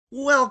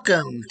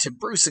Welcome to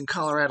Bruce and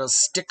Colorado's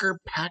Sticker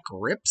Pack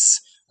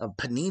Rips of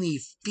Panini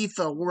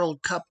FIFA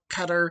World Cup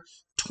Qatar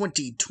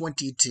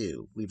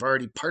 2022. We've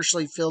already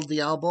partially filled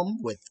the album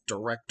with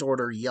direct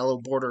order yellow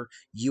border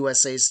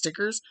USA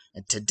stickers,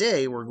 and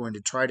today we're going to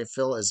try to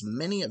fill as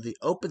many of the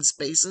open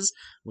spaces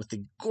with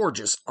the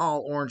gorgeous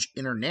all orange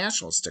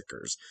international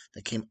stickers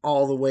that came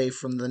all the way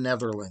from the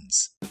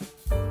Netherlands.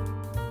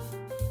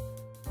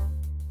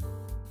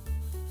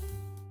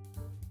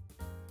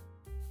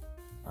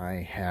 I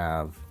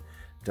have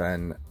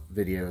done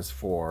videos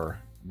for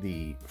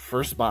the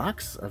first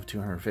box of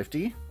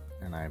 250,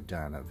 and I've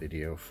done a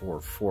video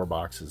for 4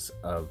 boxes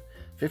of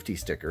 50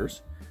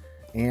 stickers,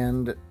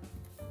 and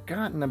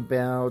gotten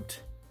about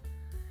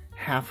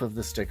half of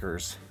the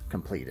stickers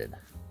completed.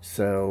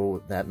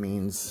 So that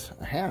means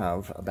I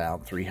have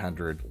about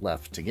 300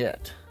 left to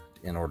get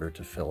in order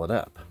to fill it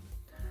up.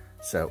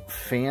 So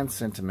fan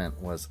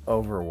sentiment was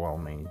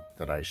overwhelming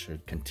that I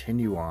should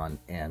continue on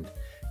and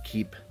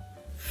keep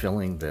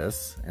filling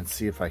this and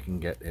see if I can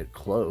get it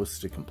close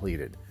to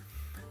completed.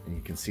 And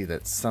you can see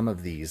that some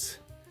of these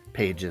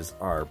pages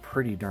are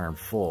pretty darn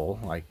full,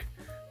 like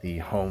the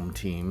home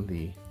team,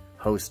 the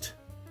host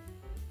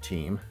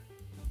team,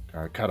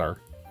 Qatar,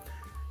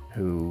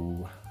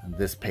 who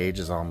this page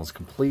is almost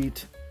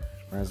complete,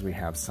 whereas we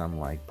have some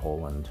like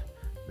Poland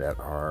that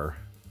are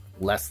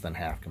less than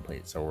half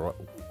complete. So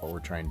what we're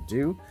trying to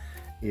do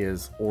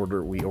is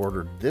we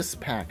ordered this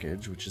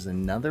package, which is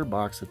another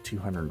box of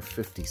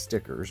 250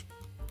 stickers,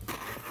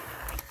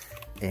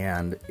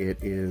 and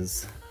it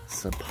is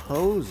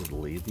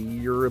supposedly the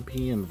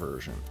European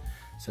version.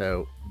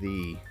 So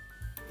the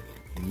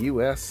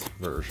US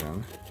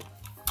version,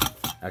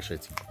 actually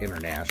it's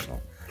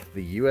international.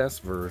 The US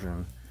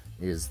version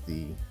is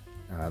the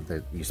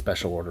you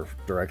special order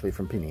directly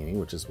from Panini,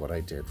 which is what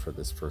I did for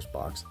this first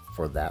box.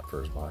 For that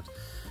first box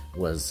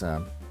was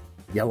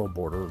yellow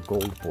border,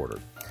 gold border.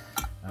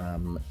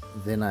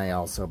 Then I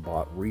also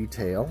bought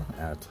retail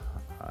at,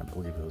 I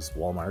believe it was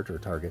Walmart or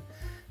Target,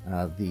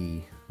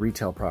 the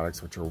retail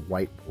products, which are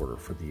white border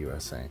for the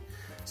USA.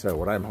 So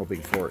what I'm hoping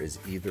for is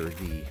either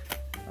the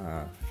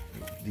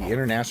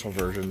international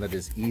version that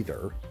is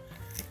either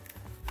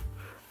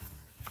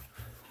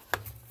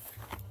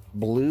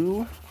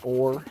blue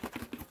or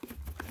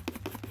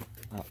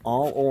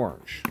all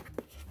orange.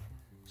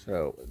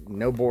 So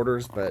no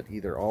borders, but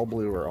either all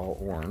blue or all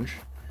orange.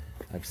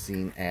 I've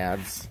seen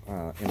ads,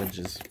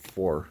 images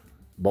for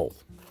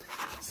both.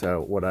 So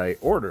what I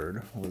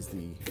ordered was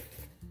the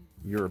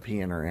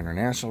European or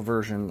international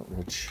version,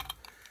 which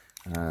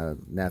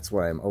that's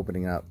why I'm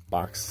opening up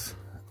box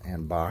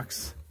and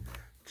box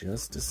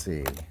just to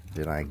see,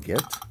 did I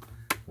get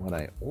what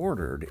I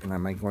ordered, and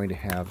am I going to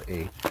have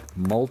a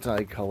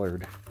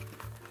multicolored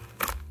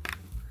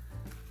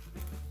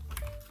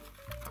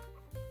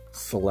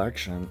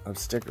selection of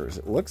stickers.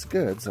 It looks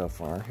good so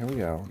far. Here we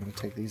go. I'm going to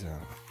take these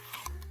out.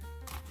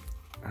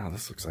 Oh,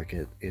 this looks like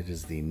it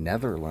is the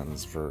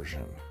Netherlands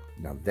version.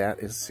 Now that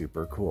is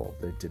super cool.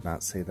 They did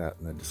not say that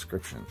in the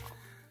description.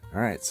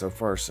 Alright, so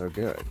far so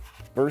good.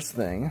 First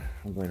thing,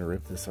 I'm going to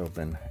rip this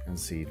open and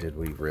see, did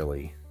we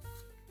really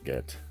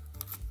get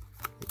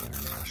the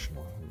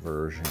international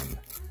version?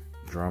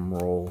 Drum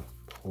roll,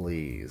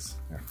 please.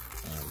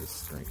 This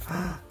screen.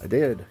 I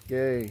did!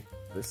 Yay!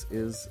 This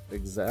is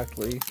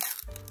exactly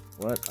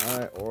what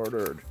I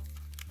ordered.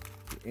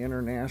 The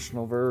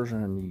international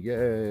version.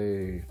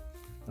 Yay!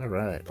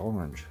 Alright,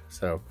 orange.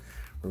 So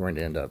we're going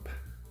to end up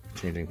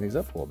changing things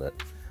up a little bit.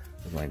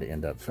 We're going to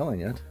end up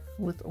filling it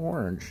with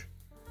orange.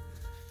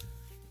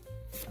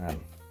 And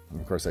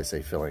of course I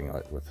say filling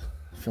it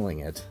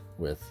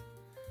with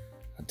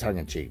a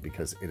tongue-in-cheek,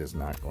 because it is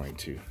not going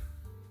to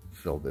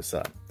fill this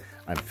up.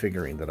 I'm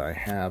figuring that I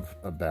have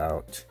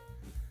about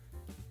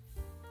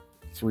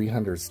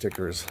 300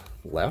 stickers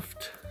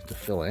left to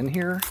fill in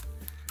here,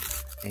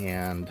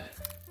 and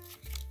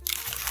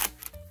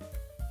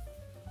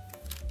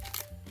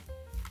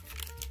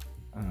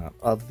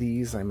of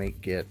these I may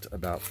get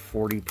about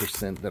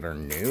 40% that are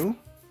new.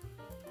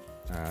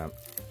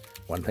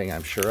 One thing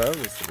I'm sure of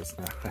is that it's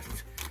not,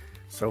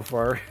 so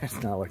far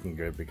it's not looking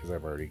good, because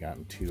I've already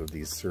gotten 2 of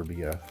these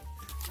Serbia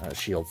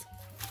shields,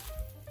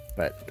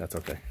 but that's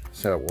okay.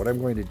 So what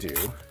I'm going to do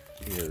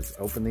is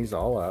open these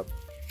all up,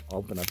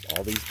 open up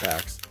all these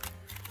packs,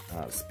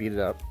 speed it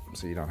up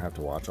so you don't have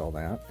to watch all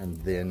that, and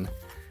then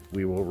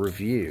we will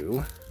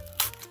review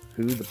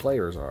who the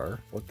players are,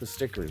 what the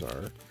stickers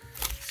are,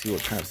 see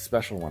what kind of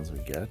special ones we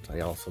get. I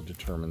also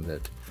determined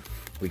that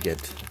we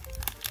get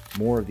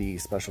more of the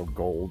special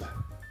gold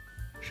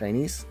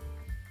shinies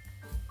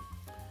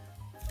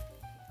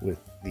with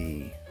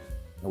the,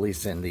 at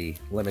least in the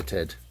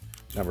limited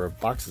number of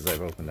boxes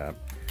I've opened up,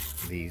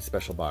 the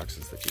special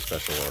boxes that you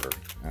special order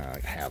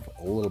have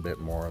a little bit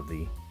more of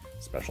the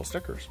special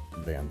stickers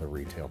than the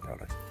retail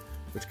products,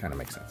 which kind of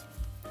makes sense.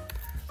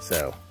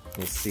 So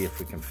we'll see if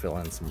we can fill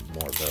in some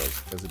more of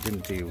those, because it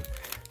didn't do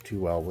too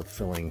well with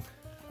filling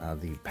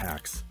the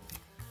packs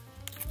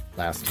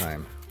last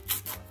time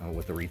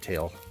with the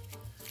retail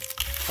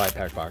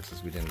 5-pack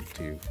boxes. We didn't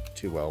do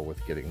too well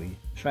with getting the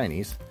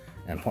shinies.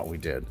 and what we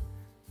did.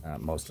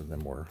 Most of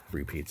them were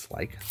repeats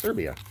like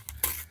Serbia.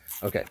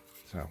 Okay,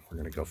 so we're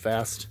going to go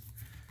fast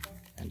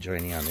and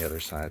join you on the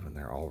other side when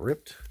they're all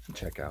ripped and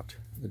check out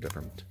the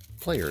different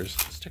players'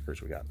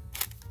 stickers we got.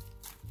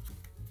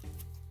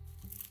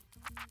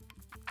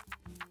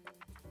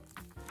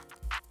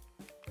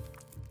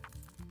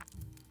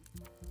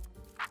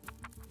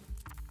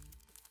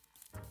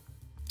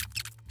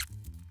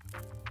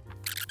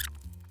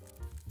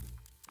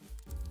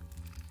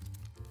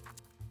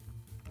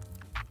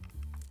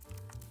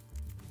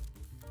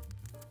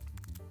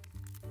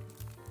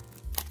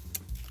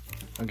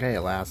 Okay,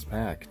 last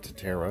pack to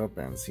tear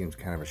open. Seems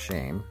kind of a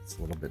shame. It's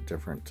a little bit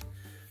different.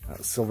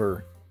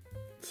 Silver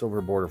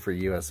border for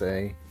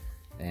USA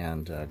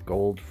and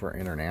gold for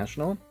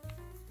international.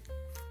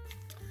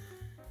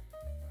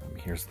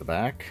 Here's the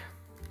back.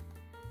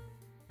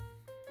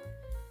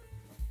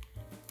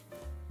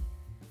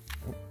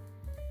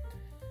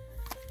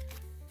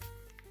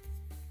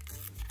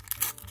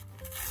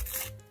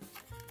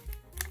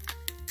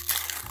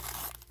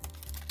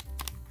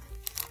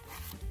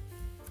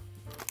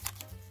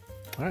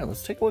 All right,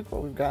 let's take a look at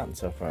what we've gotten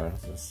so far.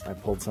 I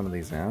pulled some of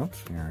these out.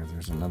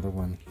 There's another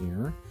one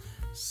here.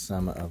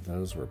 Some of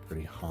those were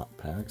pretty hot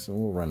packs, and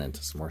we'll run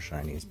into some more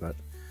shinies, but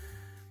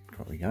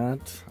what we got.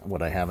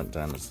 What I haven't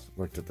done is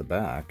looked at the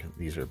back.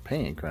 These are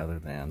pink rather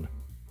than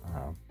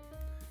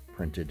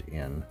printed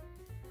in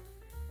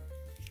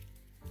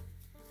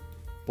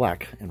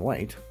black and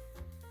white,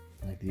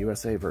 like the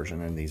USA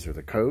version, and these are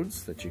the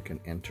codes that you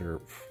can enter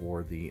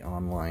for the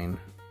online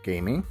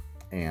gaming,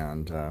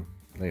 and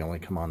they only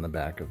come on the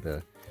back of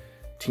the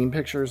team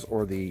pictures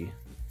or the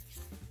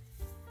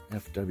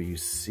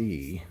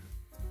FWC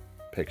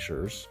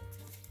pictures,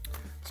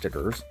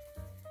 stickers.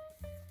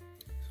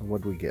 So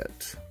what do we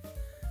get?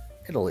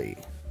 Italy.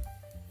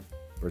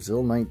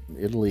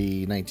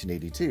 Italy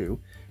 1982,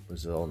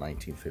 Brazil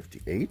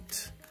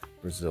 1958,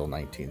 Brazil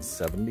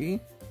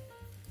 1970.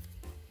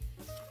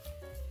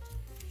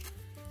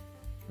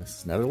 This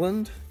is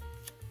Netherlands.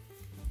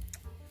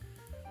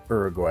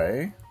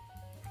 Uruguay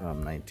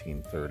from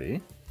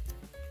 1930.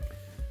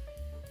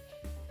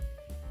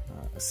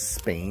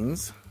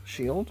 Spain's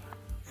shield,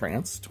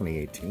 France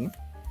 2018.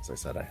 As I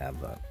said, I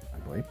have that, I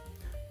believe.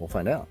 We'll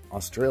find out.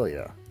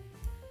 Australia.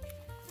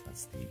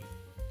 That's the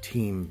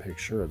team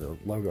picture, or the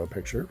logo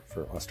picture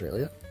for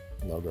Australia.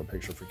 Logo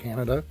picture for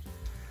Canada.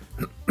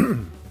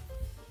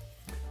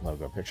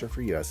 Logo picture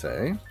for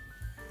USA.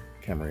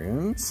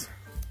 Cameroon's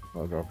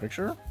logo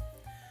picture.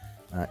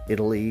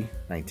 Italy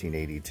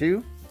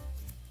 1982.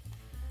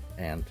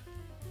 And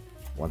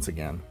once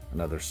again,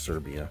 another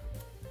Serbia.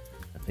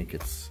 I think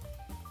it's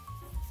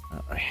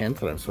a hint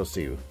that I'm supposed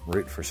to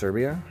root for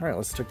Serbia. All right,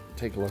 let's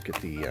take a look at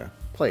the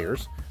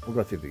players. We'll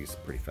go through these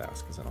pretty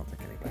fast because I don't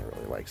think anybody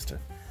really likes to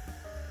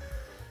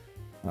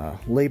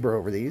labor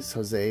over these.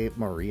 Jose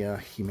Maria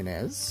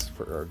Jimenez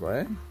for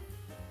Uruguay.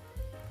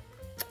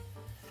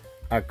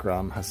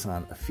 Akram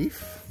Hassan Afif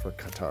for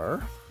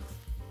Qatar.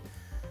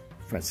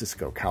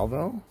 Francisco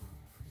Calvo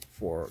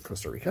for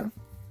Costa Rica.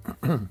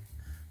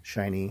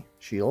 Shiny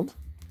Shield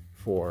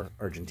for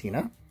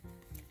Argentina.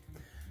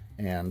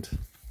 And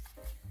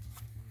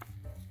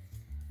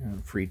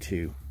free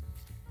to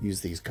use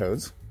these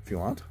codes if you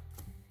want.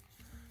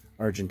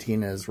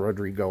 Argentina's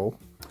Rodrigo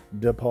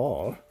de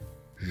Paul.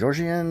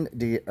 Georgian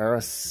de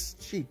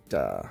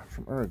Aristita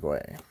from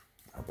Uruguay.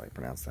 I hope I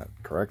pronounced that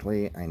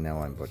correctly. I know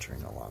I'm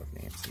butchering a lot of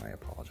names, and I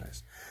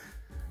apologize.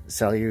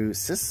 Saliu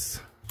Sis,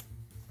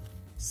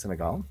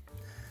 Senegal.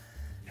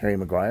 Harry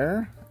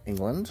Maguire,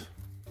 England.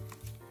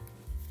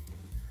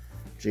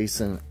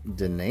 Jason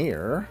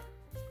Denayer,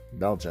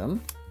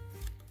 Belgium.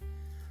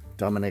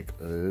 Dominic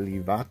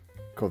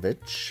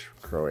Livakovic,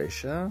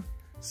 Croatia.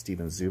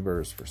 Steven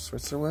Zubers for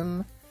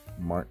Switzerland.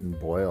 Martin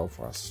Boyle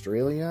for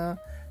Australia.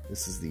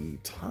 This is the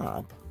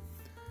top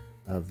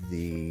of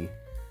the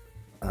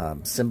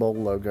symbol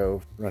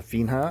logo.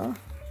 Rafinha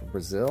for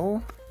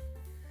Brazil.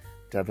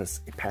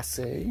 Davis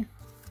Ipasse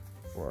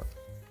for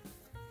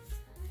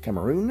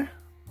Cameroon.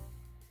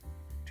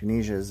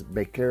 Tunisia's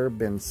Baker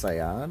Ben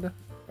Sayad.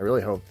 I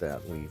really hope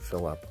that we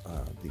fill up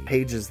the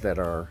pages that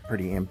are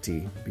pretty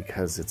empty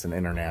because it's an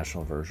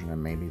international version,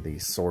 and maybe the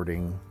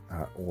sorting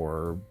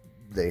or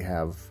they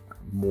have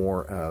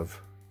more of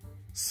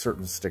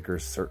certain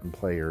stickers, certain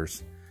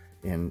players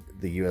in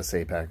the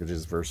USA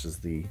packages versus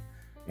the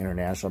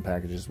international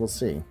packages. We'll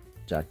see.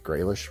 Jack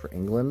Grealish for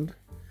England.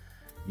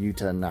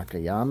 Yuta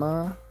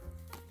Nakayama,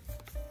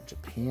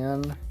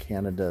 Japan.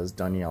 Canada's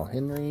Danielle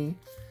Henry.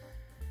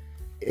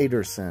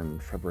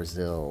 Ederson for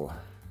Brazil.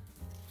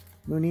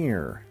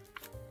 Munir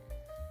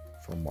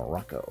for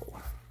Morocco.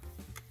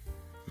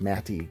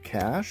 Matty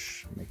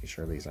Cash, making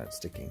sure these aren't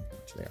sticking,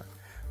 which they are.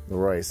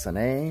 Leroy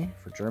Sané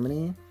for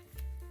Germany.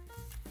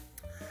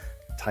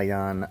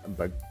 Tyan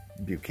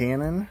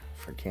Buchanan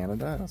for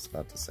Canada. I was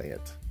about to say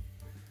it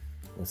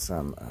with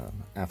some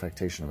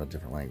affectation of a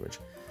different language.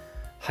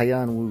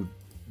 Hyan Woo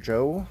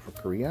Jo for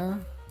Korea.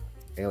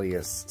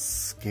 Alias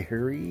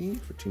Scary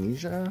for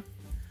Tunisia.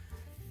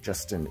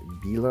 Justin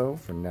Bilo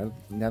for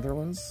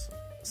Netherlands.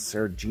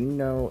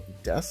 Sergino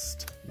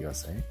Dest,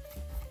 USA.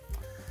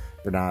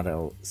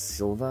 Bernardo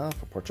Silva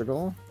for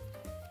Portugal.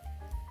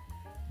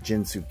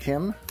 Jinsu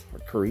Kim for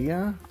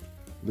Korea.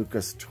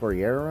 Lucas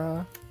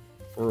Torreira,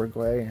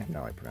 Uruguay.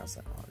 No, I pronounced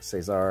that wrong.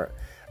 Cesar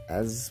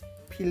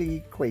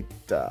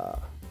Azpilicueta,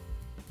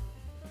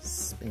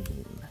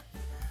 Spain.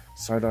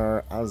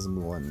 Sardar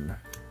Azmoun,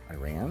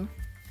 Iran.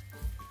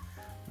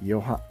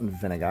 Johan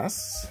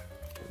Venegas,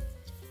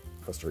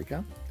 Costa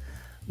Rica.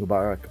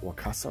 Mubarak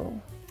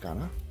Wakaso,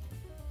 Ghana.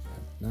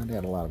 Not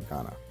had a lot of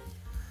Ghana.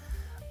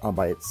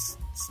 Albite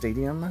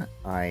Stadium.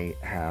 I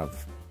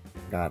have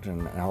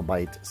gotten an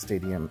Albite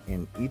Stadium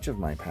in each of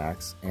my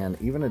packs, and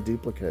even a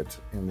duplicate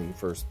in the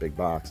first big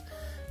box.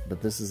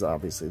 But this is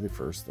obviously the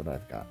first that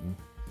I've gotten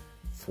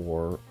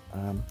for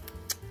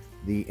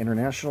the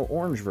International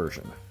Orange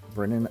version.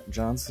 Brennan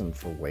Johnson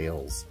for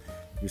Wales.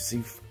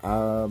 Yusuf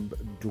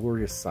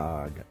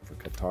Abdurisag for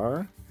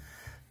Qatar.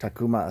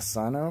 Takuma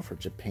Asano for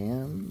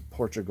Japan.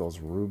 Portugal's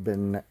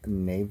Ruben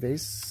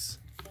Neves.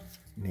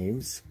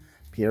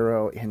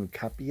 Piero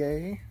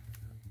Hincapié,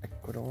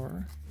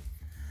 Ecuador.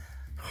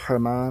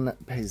 Herman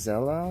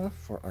Pezela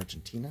for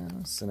Argentina.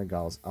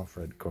 Senegal's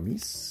Alfred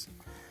Gomis.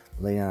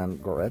 Leon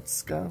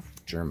Goretzka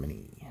for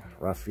Germany.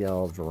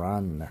 Rafael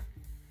Varane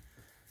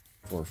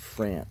for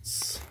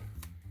France.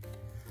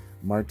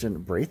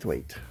 Martin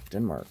Braithwaite,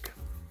 Denmark.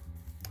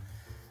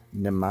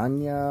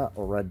 Nemanja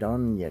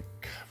Radonjic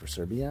for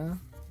Serbia.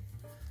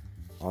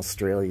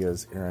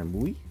 Australia's Aaron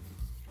Mui.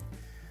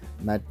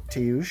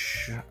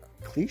 Mateusz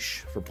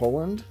Klisch for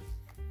Poland.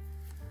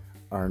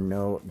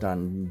 Arnaud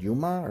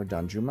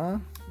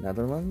Danjuma,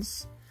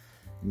 Netherlands.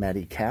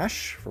 Matty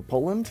Cash for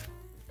Poland.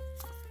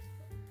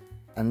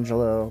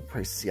 Angelo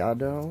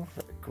Preciado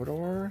for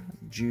Ecuador.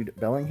 Jude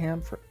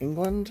Bellingham for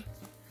England.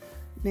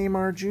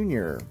 Neymar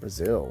Jr.,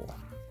 Brazil.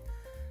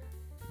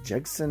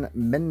 Jegson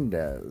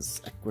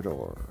Mendez,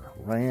 Ecuador.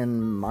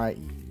 Ryan Mai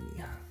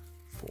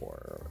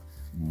for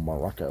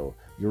Morocco.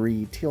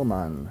 Yuri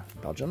Tielman,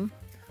 Belgium.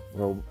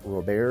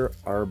 Robert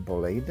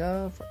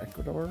Arboleda for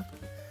Ecuador.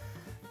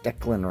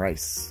 Declan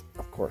Rice,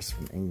 of course,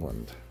 from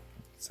England.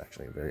 It's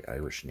actually a very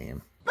Irish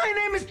name. My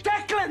name is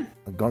Declan!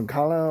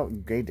 Goncalo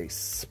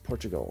Guedes,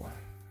 Portugal.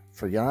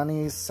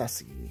 Feriani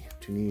Sassi,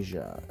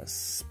 Tunisia.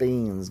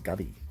 Spain's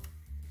Gavi.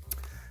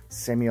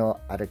 Samuel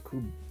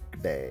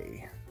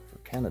Adekugbe for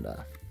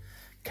Canada.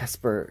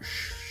 Kasper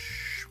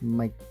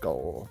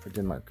Schmeichel for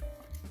Denmark.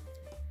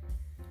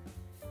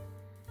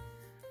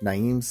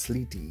 Naeem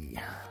Sliti,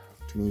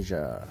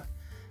 Tunisia.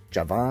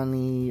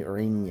 Giovanni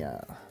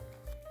Reina,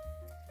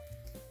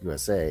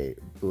 USA.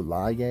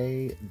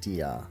 Boulaye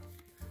Dia.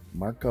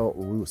 Marco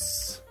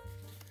Rus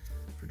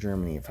for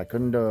Germany.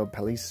 Facundo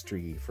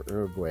Pellistri for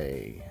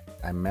Uruguay.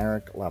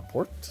 Aymeric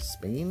Laporte,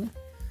 Spain.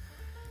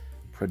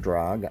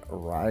 Predrag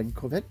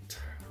Rajkovic,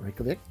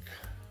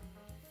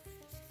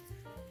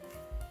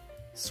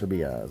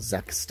 Serbia.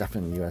 Zach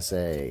Stefan,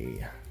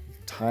 USA.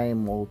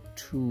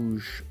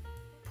 Timotuj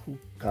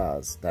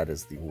Pukas, that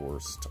is the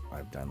worst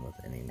I've done with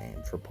any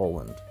name, for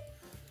Poland.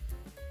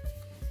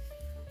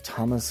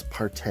 Thomas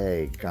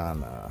Partey,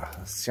 Ghana.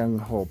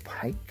 Seung-ho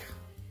Paik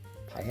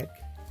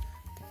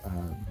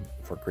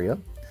for Korea.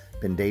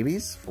 Ben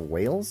Davies for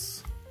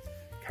Wales.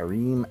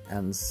 Karim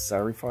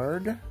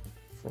Ansarifard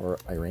for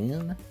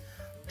Iran.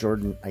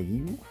 Jordan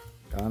Ayew,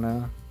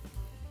 Ghana.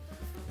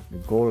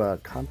 Nicola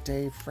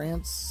Conte,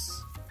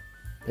 France.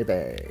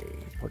 Pepe,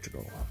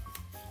 Portugal.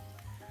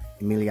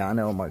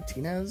 Emiliano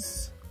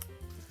Martinez,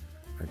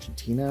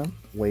 Argentina.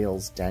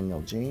 Wales,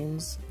 Daniel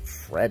James.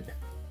 Fred,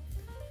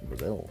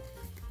 Brazil.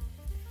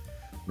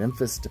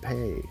 Memphis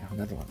Depay,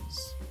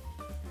 Netherlands.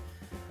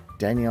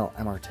 Daniel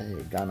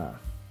Amarte, Ghana.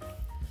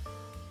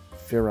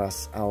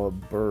 Firas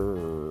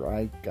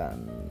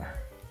Al-Buraikan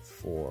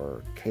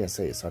for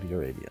KSA, Saudi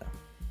Arabia.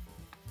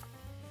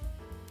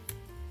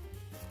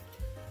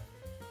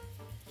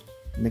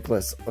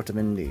 Nicolas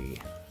Otamendi,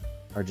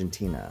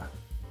 Argentina.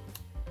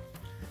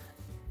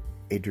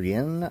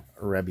 Adrien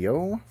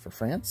Rabiot for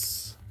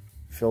France.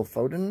 Phil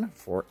Foden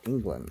for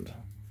England.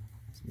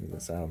 Let's move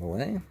this out of the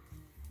way.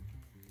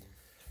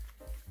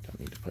 Don't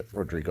need to put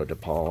Rodrigo de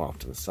Paul off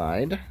to the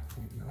side.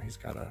 No, he's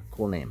got a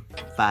cool name.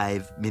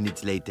 5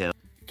 minutes later.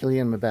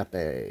 Kylian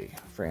Mbappe,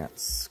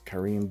 France.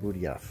 Karim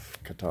Boudiaf,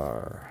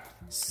 Qatar.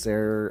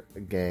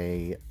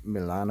 Sergej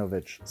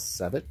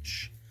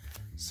Milanovic-Savic,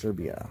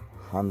 Serbia.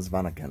 Hans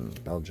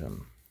Vanaken,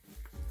 Belgium.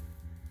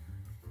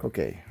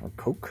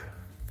 Coke,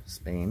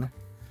 Spain.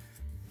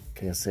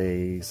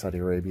 KSA, Saudi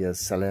Arabia.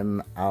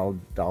 Selim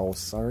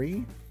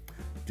Al-Dawsari.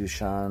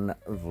 Dusan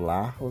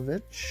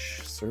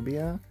Vlahovic,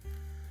 Serbia.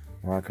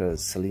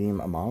 Morocco's Salim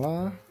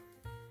Amala.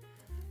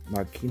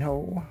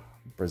 Marquinhos,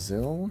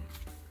 Brazil.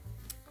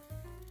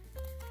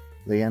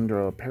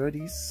 Leandro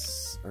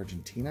Paredes,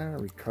 Argentina.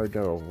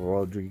 Ricardo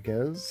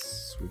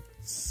Rodriguez,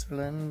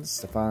 Switzerland.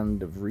 Stefan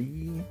de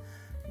Vries,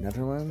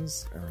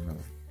 Netherlands. I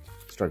remember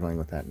struggling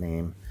with that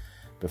name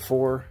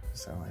before,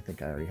 so I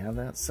think I already have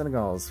that.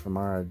 Senegal's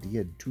Famara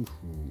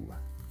Diaduhu.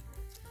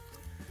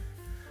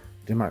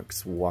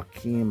 Denmark's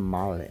Joachim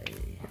Male.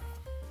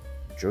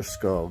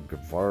 Josko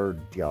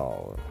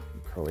Gvardial,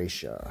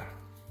 Croatia.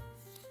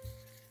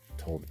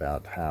 Told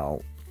about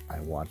how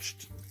I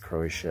watched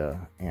Croatia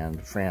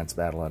and France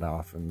battle it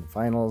off in the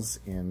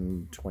finals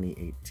in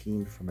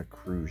 2018 from a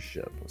cruise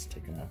ship. I was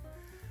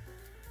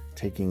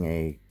taking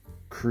a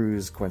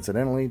cruise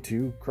coincidentally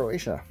to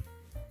Croatia.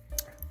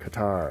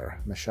 Qatar,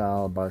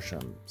 Mishal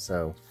Barsham.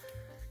 So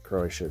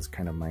Croatia is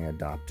kind of my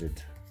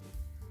adopted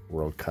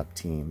World Cup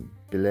team.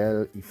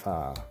 Bilal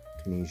Ifa,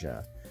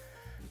 Tunisia.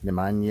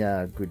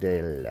 Nemanja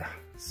Gudel,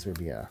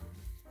 Serbia.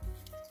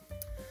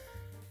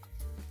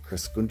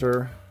 Chris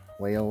Gunter,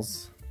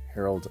 Wales.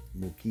 Harold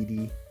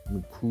Mukudi,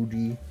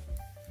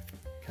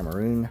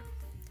 Cameroon.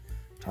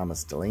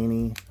 Thomas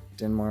Delaney,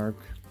 Denmark.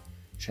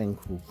 Cheng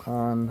Hu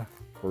Khan,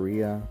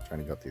 Korea.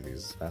 Trying to go through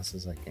these as fast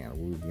as I can.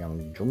 Woo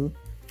Young Jung,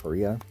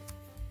 Korea.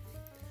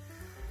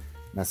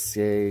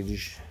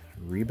 Maciej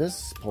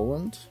Rebus,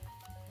 Poland.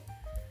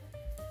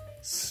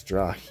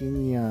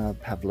 Strahinja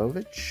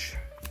Pavlovic,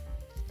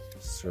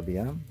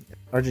 Serbia.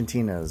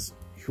 Argentina's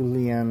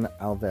Julian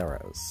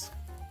Alvarez.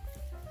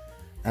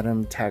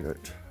 Adam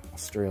Taggart,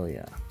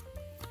 Australia.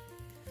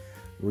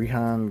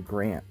 Rehan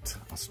Grant,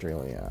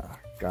 Australia.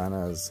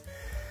 Ghana's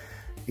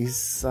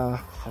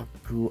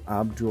Isahaku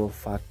Abdul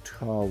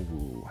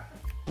Fatawu.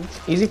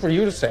 Easy for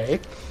you to say.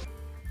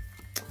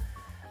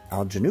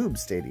 Al Janoub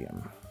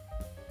Stadium.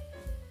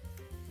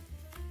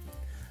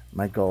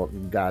 Michael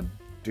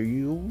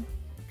Gadiu,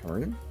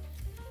 Cameroon.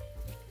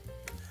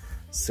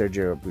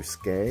 Sergio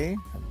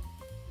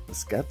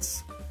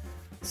Busquets,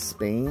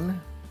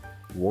 Spain.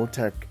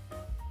 Wojtek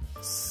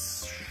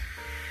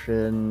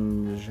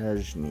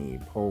Szczęsny,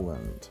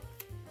 Poland.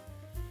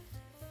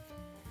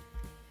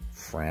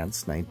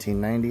 France,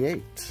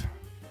 1998.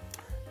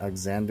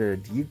 Alexander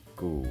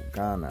Diku,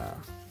 Ghana.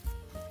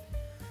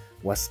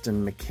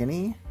 Weston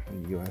McKinney,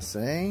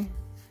 USA.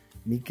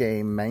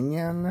 Mike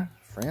Mannion,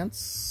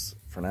 France.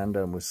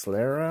 Fernando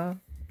Muslera,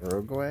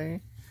 Uruguay.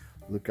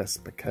 Lucas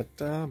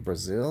Paqueta,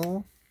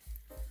 Brazil.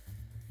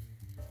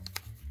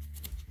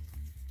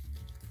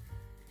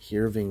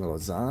 Hirving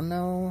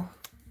Lozano,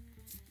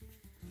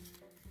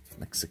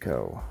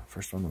 Mexico.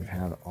 First one we've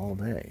had all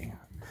day.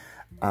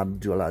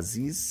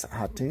 Abdulaziz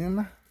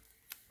Hatim,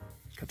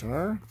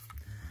 Qatar.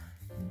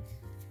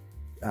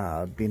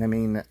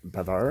 Benjamin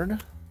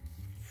Bavard,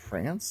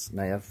 France.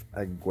 Naif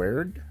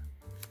Aguerd,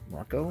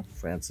 Morocco.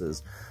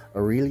 France's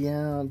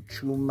Aurelien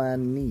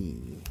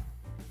Chouamani.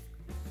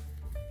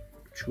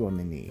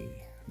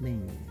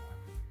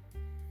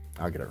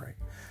 I'll get it right.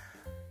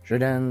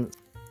 Jordan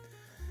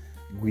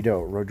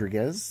Guido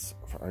Rodriguez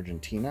for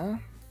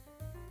Argentina.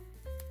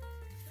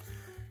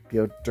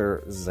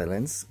 Piotr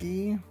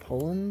Zielinski,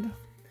 Poland.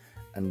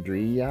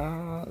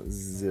 Andrea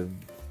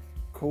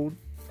Zivkovic,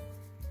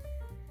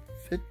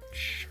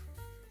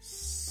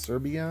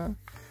 Serbia.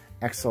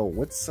 Axel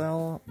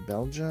Witsel,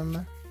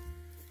 Belgium.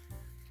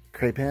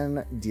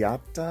 Crepin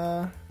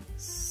Diopta,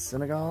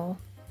 Senegal.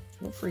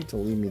 Feel free to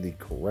leave me the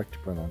correct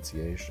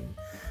pronunciation.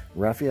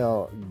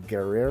 Rafael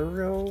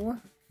Guerrero.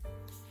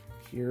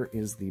 Here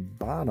is the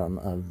bottom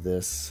of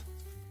this.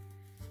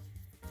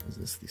 Is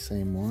this the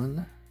same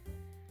one?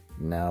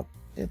 No,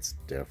 it's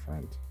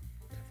different.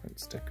 Different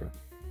sticker.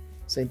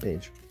 Same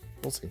page.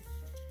 We'll see.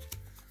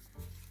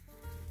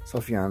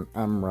 Sofian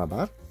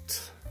Amrabat.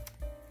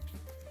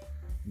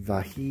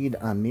 Vahid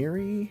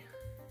Amiri.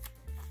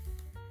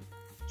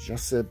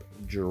 Josip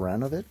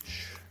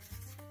Juranovic.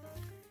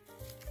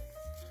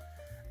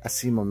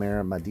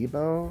 Asimomer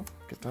Madibo,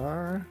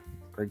 Qatar.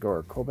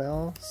 Gregor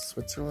Kobel,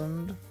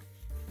 Switzerland.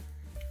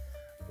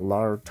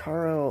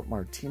 Lautaro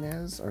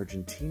Martinez,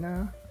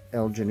 Argentina.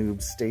 El Janoub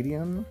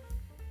Stadium.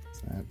 Is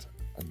that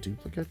a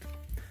duplicate?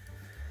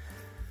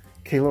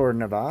 Keylor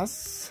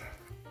Navas.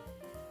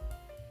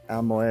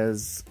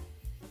 Almoez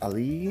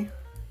Ali.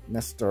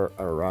 Nestor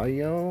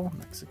Arroyo,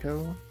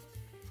 Mexico.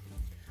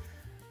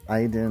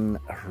 Aiden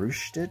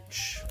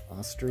Hrustic,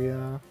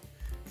 Austria.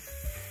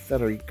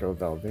 Federico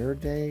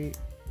Valverde,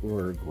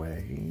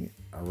 Uruguay.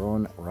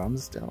 Aaron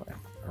Ramsdale,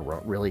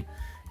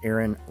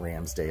 Aaron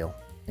Ramsdale,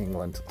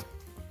 England.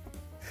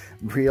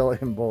 Briel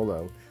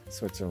Imbolo,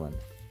 Switzerland.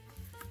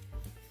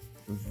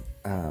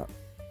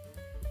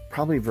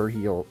 Probably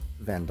Virgil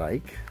van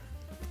Dijk,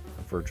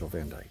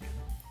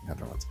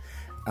 Netherlands.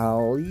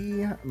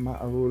 Ali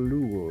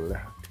Maouloul,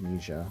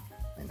 Tunisia.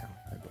 I know,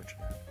 I butchered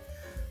that.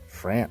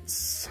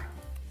 France.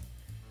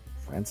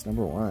 France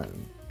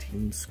 #1.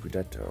 Team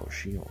Scudetto,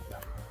 Shield.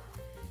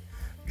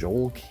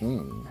 Joel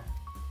King.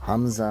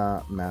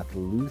 Hamza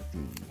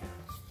Matlouthi,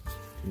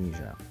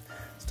 Tunisia.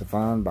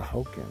 Stefan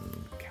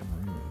Bahokin,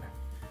 Cameroon.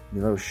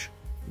 Miloš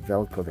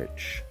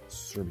Velkovic,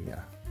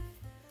 Serbia.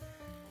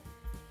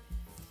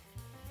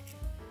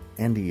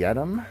 Andy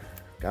Yedem,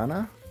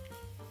 Ghana.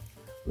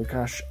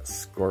 Lukasz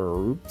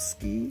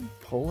Skorupski,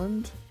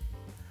 Poland.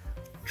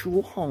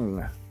 Chul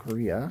Hong,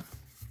 Korea.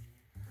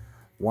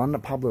 Juan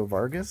Pablo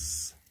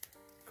Vargas,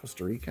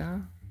 Costa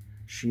Rica.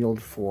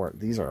 Shield 4.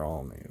 These are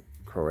all new.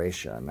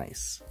 Croatia,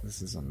 nice.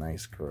 This is a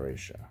nice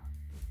Croatia.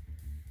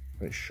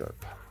 Very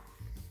sharp.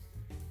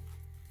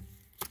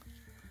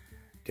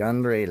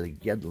 DeAndre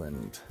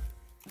Yedland,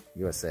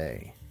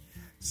 USA.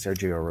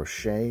 Sergio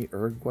Roche,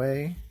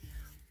 Uruguay.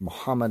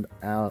 Mohamed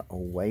Al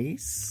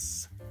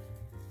Owais,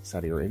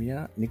 Saudi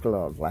Arabia.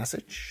 Nikola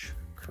Vlasic,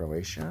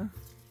 Croatia.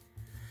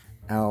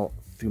 Al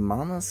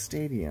Thumama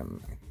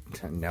Stadium.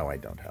 No, I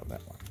don't have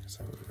that one, because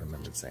I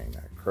remembered saying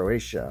that.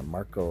 Croatia,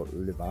 Marko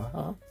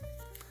Livaja.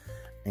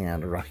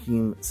 And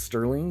Raheem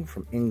Sterling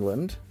from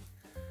England.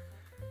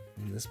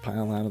 Move this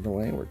pile out of the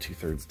way. We're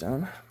 2/3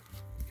 done,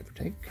 give or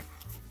take.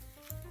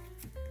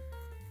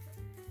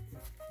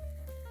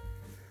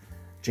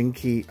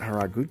 Jinki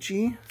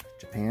Haraguchi,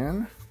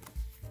 Japan.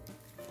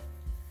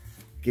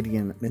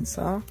 Gideon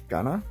Mensah,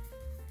 Ghana.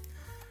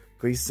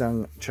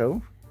 Guisung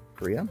Cho,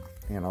 Korea.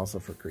 And also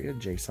for Korea,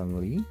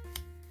 Jae-sung Lee.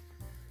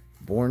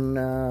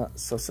 Borna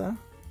Sosa,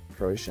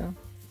 Croatia.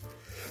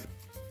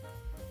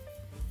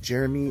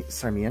 Jeremy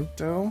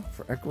Sarmiento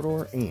for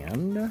Ecuador.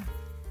 And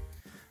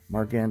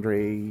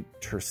Marc-Andre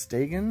Ter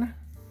Stegen,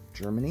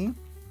 Germany.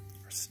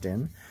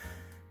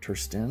 Ter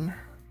Stegen.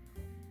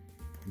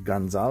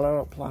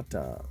 Gonzalo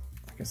Plata.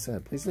 Like I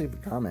said, please leave a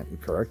comment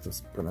and correct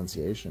this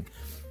pronunciation,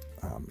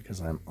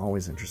 because I'm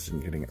always interested in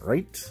getting it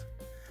right.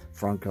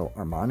 Franco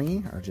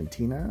Armani,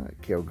 Argentina.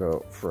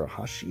 Kyogo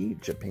Furuhashi,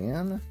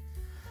 Japan.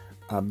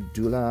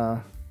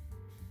 Abdullah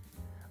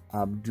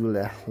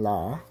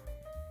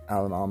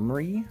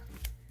Al-Amri,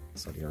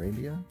 Saudi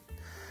Arabia.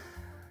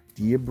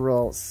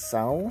 Djibril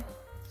Sow,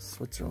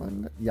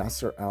 Switzerland.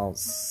 Yasser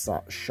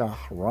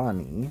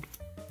Al-Shahrani,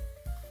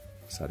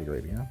 Saudi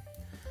Arabia.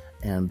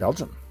 And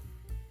Belgium.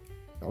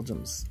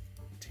 Belgium's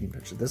team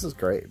picture. This is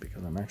great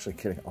because I'm actually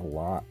getting a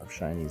lot of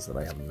shinies that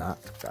I have not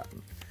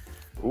gotten.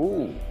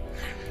 Ooh,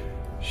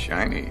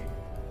 shiny.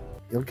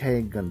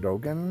 Ilkay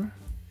Gundogan,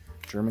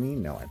 Germany.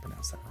 No, I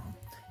pronounced that wrong.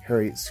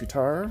 Harry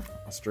Sutar,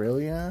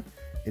 Australia.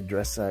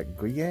 Idrissa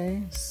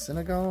Gueye,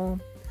 Senegal.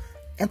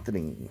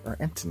 Anthony,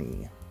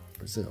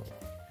 Brazil.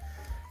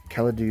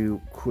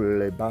 Kalidou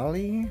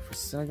Koulibaly for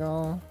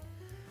Senegal.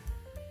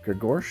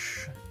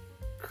 Grzegorz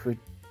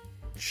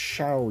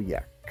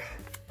Krychowiak,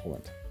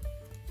 Poland.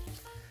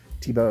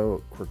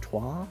 Thibaut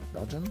Courtois,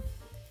 Belgium.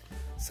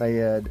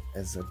 Syed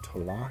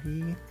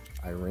Ezatolahi,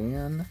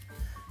 Iran.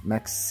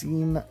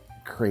 Maxime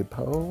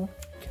Crepeau,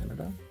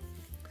 Canada.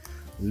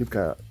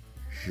 Luka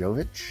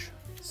Jovic,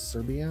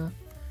 Serbia.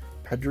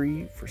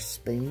 Pedri for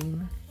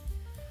Spain.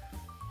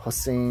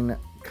 Hossein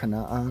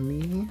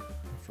Kanaani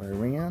for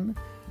Iran.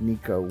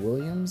 Nico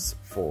Williams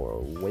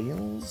for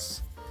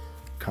Wales.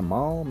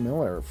 Kamal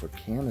Miller for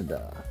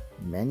Canada.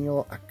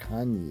 Manuel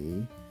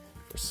Akanyi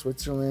for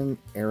Switzerland.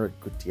 Eric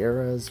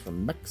Gutierrez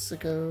from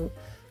Mexico.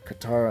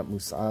 Qatar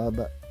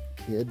Musab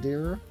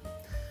Khidir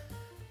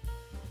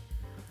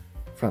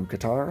from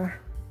Qatar.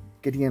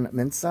 Gideon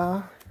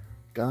Mensah,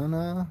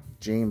 Ghana.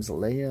 James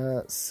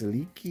Leah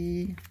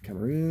Siliki,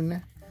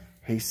 Cameroon.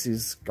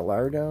 Jesus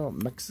Gallardo,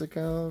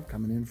 Mexico,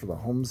 coming in for the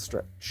home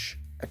stretch.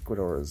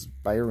 Ecuador's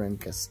Byron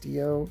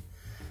Castillo.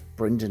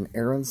 Brendan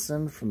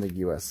Aronson from the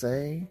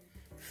USA.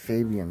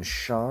 Fabian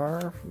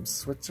Schär from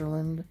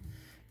Switzerland.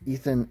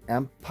 Ethan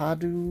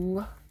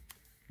Ampadu,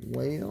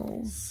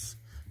 Wales.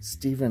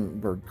 Stephen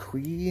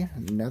Berqui,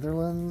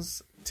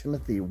 Netherlands.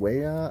 Timothy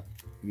Weah,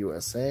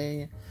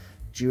 USA.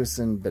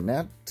 Jewison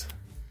Bennett,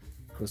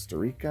 Costa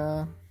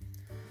Rica.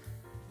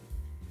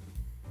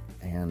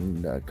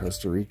 And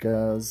Costa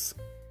Rica's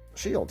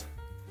shield.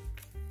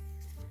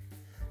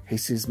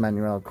 Jesus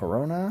Manuel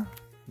Corona,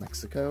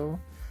 Mexico.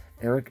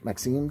 Eric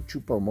Maxime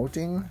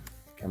Choupo-Moting,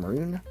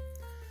 Cameroon.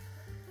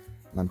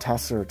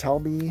 Montasser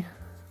Talbi,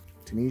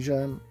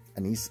 Tunisia.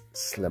 Anis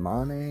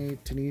Slimane,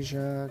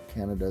 Tunisia.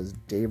 Canada's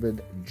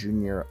David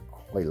Jr.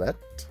 Hoylet.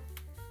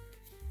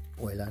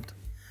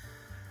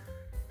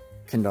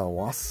 Kendall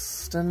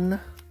Waston,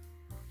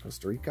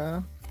 Costa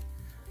Rica.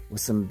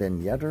 Wissam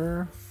Ben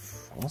Yedder,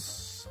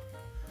 France.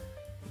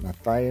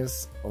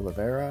 Matthias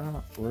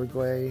Oliveira,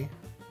 Uruguay.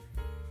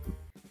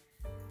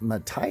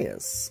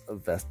 Matthias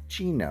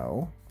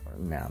Vecino,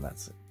 now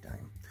that's it.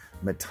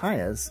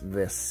 Matthias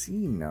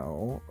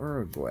Vecino,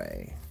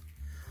 Uruguay.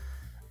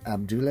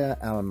 Abdullah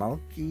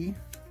Al-Malki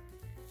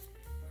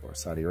for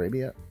Saudi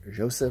Arabia.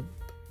 Joseph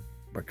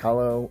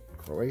Bacalo,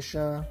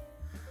 Croatia.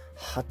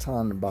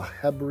 Hatan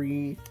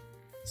Bahebri,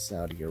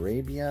 Saudi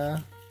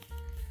Arabia.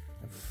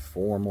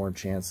 4 more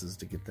chances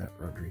to get that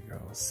Rodrigo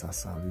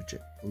Sasa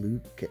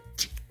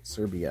Lukic,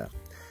 Serbia.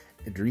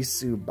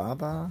 Idrisu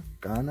Baba,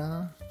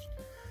 Ghana.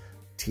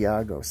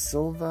 Thiago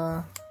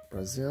Silva,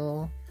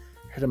 Brazil.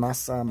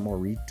 Hidemasa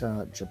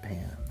Morita,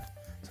 Japan.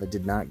 So I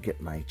did not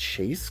get my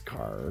chase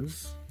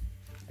cards.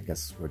 I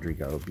guess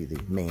Rodrigo would be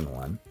the main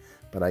one.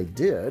 But I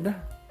did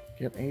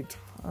get a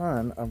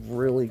ton of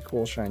really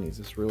cool shinies.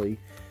 This really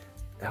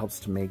helps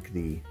to make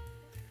the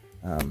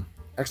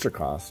extra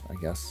cost, I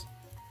guess,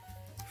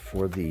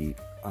 for the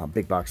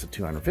big box of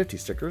 250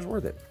 stickers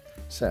worth it.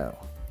 So,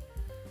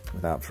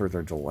 without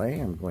further delay,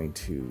 I'm going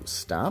to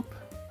stop,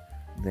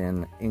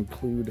 then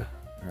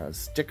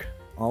stick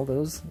all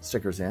those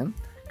stickers in,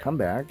 come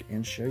back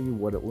and show you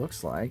what it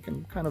looks like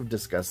and kind of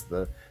discuss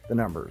the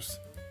numbers.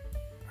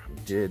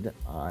 did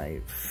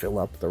I fill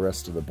up the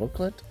rest of the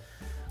booklet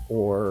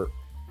or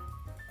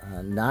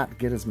not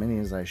get as many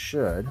as I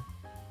should?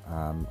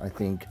 I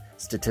think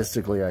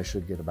statistically I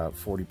should get about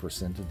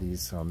 40% of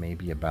these, so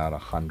maybe about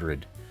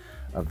 100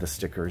 of the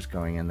stickers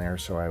going in there.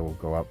 So I will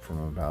go up from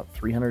about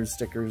 300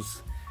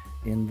 stickers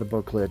in the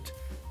booklet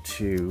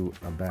to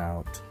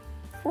about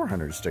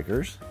 400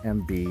 stickers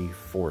and be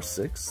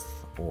 4/6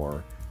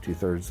 or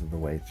 2/3 of the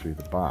way through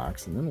the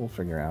box, and then we'll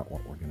figure out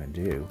what we're going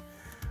to do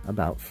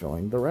about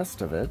filling the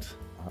rest of it.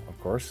 Of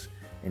course,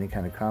 any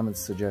kind of comments,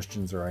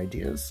 suggestions, or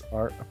ideas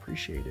are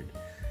appreciated.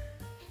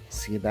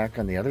 See you back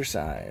on the other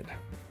side.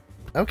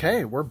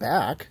 Okay, we're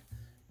back.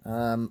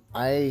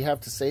 I have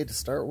to say, to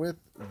start with,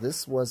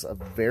 this was a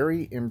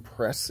very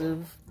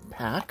impressive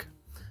pack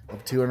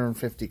of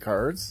 250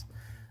 cards.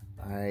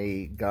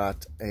 I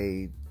got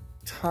a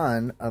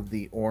ton of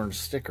the orange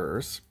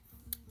stickers,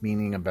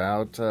 meaning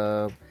about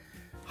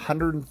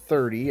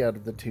 130 out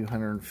of the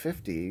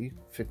 250,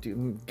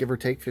 give or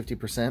take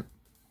 50%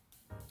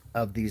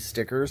 of these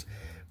stickers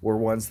were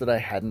ones that I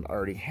hadn't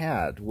already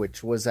had,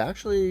 which was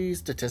actually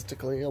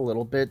statistically a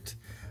little bit,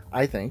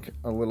 I think,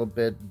 a little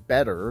bit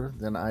better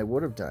than I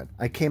would have done.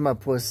 I came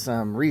up with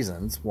some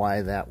reasons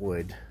why that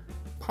would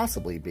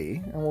possibly be,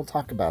 and we'll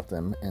talk about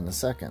them in a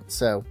second.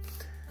 So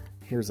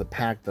here's a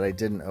pack that I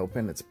didn't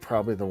open. It's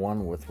probably the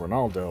one with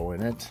Ronaldo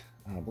in it.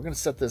 We're going to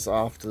set this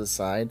off to the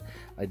side.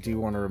 I do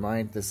want to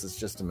remind, this is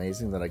just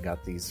amazing that I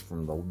got these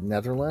from the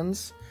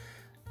Netherlands.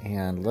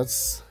 And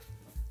let's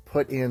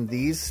put in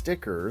these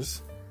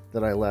stickers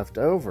that I left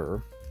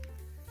over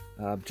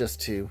just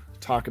to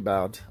talk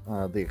about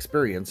the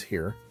experience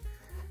here.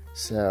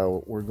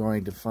 So we're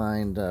going to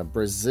find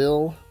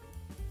Brazil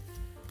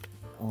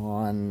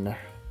on...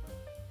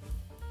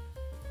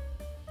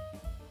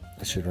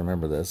 I should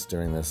remember this,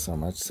 doing this so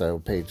much. So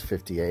page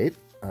 58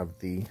 of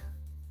the...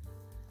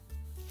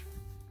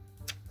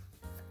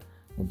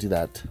 We'll do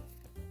that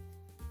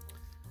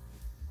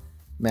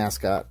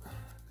mascot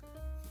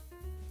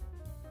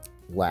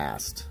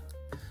last.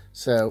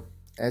 So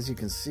as you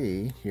can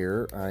see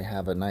here, I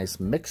have a nice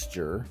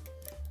mixture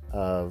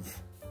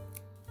of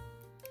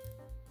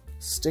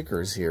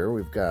stickers here.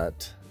 We've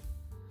got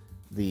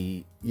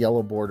the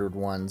yellow bordered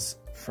ones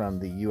from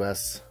the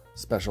US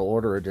Special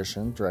Order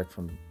Edition, direct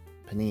from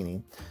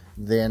Panini.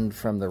 Then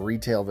from the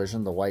retail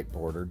version, the white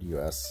bordered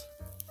US.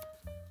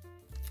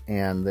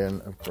 And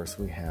then, of course,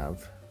 we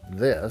have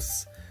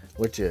this,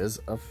 which is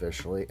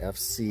officially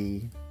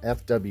FWC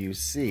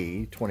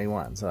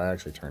 21. So I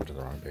actually turned to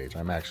the wrong page.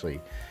 I'm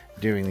actually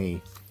doing the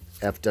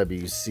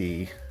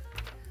FWC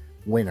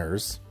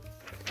winners,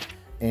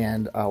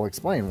 and I'll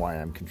explain why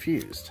I'm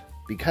confused.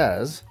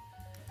 Because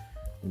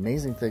the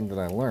amazing thing that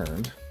I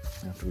learned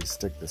after we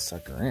stick this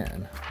sucker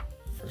in,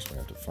 first we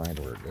have to find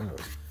where it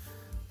goes.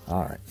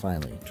 All right,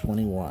 finally,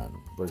 21,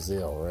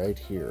 Brazil, right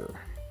here.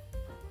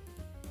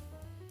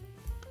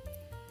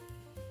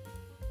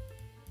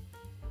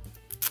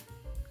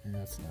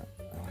 That's not,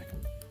 I like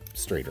them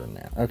straighter than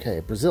that. Okay,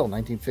 Brazil,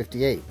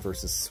 1958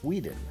 versus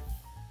Sweden.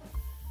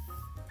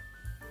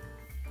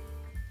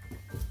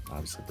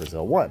 Obviously,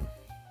 Brazil won.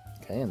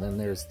 Okay, and then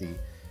there's the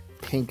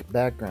pink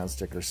background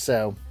sticker.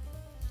 So,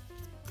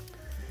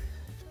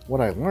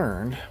 what I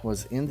learned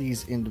was in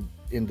these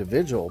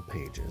individual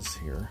pages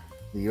here,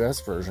 the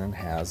US version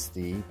has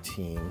the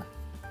team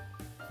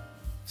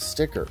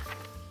sticker.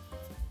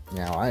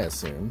 Now, I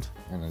assumed,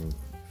 and then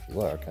if you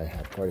look, I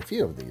have quite a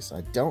few of these. I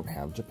don't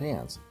have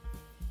Japan's.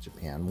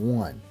 Japan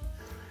won.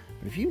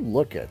 But if you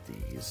look at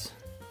these,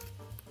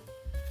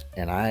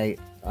 and I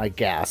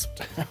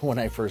gasped when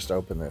I first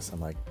opened this. I'm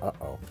like,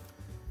 uh-oh.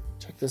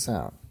 Check this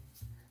out.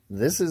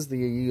 This is the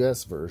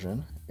US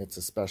version. It's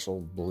a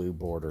special blue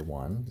border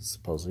one. It's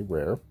supposedly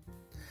rare.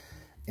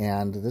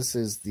 And this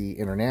is the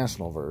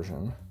international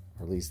version,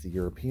 or at least the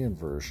European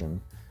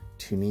version,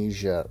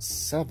 Tunisia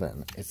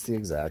 7. It's the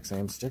exact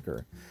same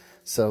sticker.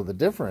 So the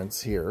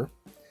difference here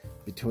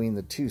between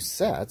the two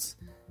sets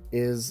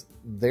is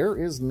there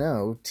is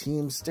no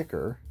team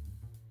sticker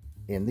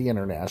in the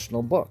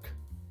international book.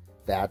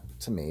 That,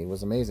 to me,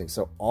 was amazing.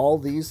 So all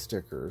these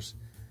stickers,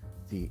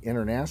 the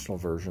international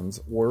versions,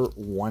 were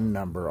one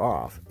number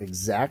off.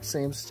 Exact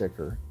same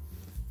sticker.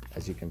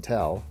 As you can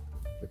tell,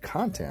 the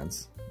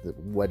contents,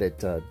 what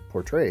it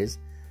portrays,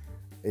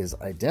 is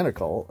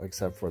identical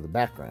except for the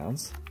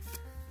backgrounds.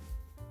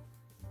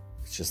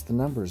 It's just the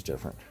numbers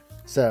different.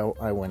 So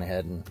I went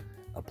ahead and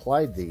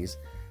applied these.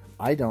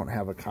 I don't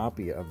have a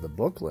copy of the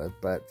booklet,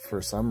 but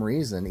for some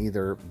reason,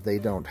 either they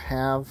don't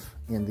have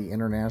in the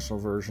international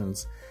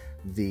versions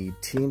the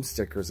team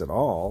stickers at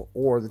all,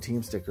 or the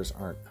team stickers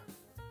aren't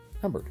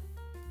numbered.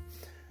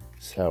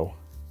 So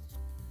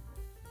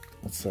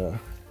let's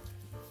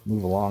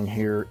move along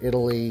here.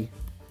 Italy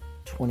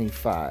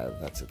 25,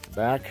 that's at the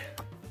back.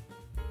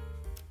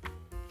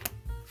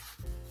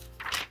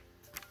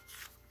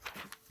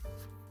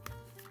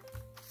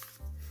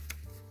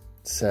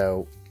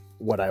 So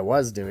what I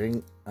was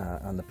doing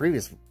on the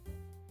previous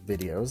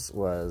videos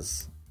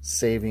was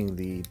saving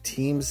the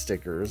team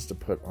stickers to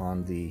put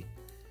on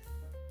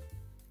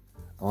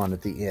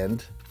at the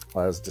end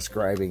while I was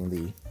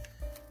describing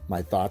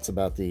my thoughts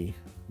about the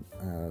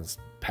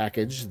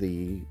package,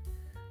 the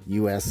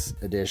US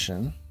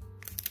edition.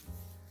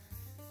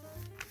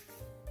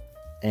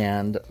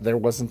 And there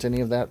wasn't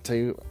any of that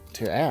to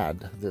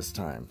add this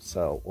time.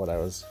 So what I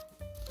was...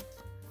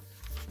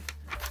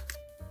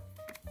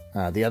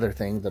 the other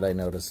thing that I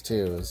noticed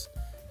too is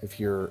if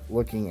you're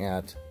looking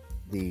at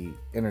the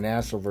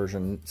international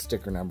version,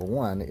 sticker number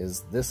 1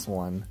 is this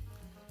one.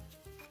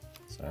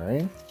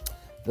 Sorry.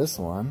 This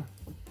one,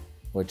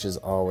 which is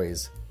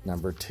always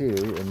number 2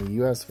 in the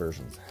US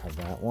versions. Have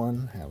that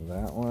one, have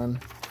that one.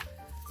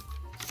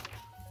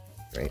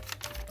 Great.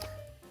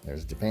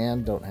 There's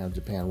Japan, don't have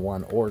Japan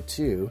 1 or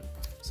 2.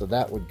 So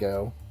that would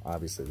go,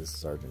 obviously this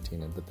is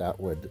Argentina, but that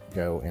would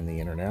go in the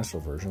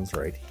international versions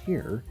right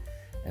here.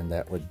 And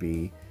that would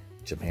be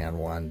Japan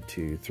 1,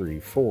 2, 3,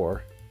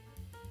 4.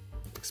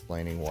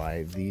 Explaining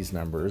why these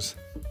numbers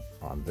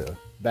on the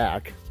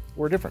back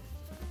were different.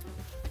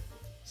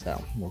 So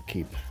we'll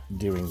keep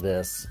doing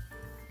this,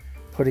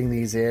 putting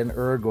these in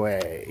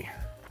Uruguay.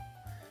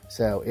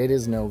 So it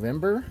is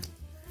November,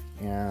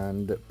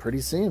 and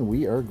pretty soon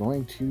we are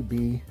going to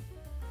be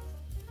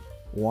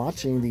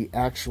watching the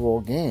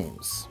actual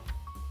games.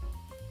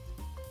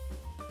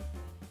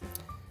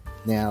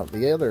 Now,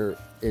 the other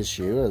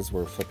issue as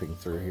we're flipping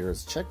through here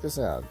is, check this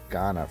out.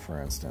 Ghana,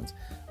 for instance.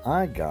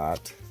 I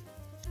got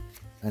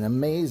an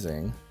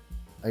amazing,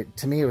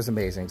 to me it was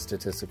amazing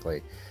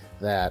statistically,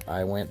 that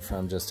I went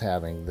from just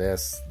having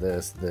this,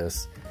 this,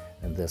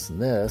 and this,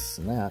 and this,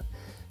 and that,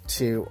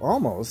 to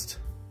almost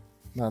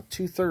about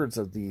 2/3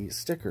 of the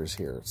stickers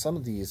here. Some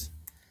of these,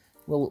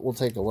 we'll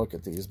take a look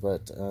at these,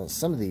 but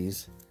some of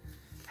these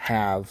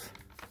have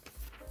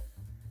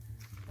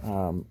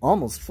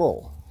almost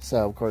full.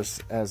 So, of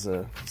course, as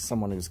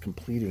someone who's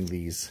completing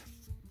these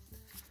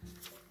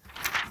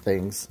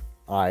things,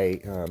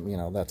 you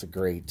know, that's a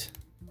great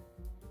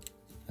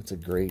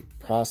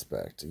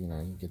prospect. You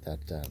know, you get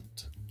that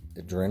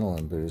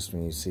adrenaline boost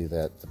when you see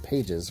that the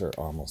pages are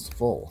almost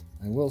full.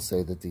 I will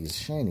say that these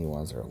shiny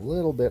ones are a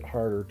little bit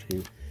harder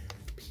to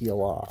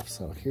peel off.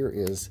 So here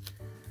is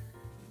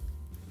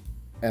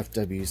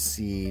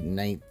FWC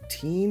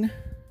 19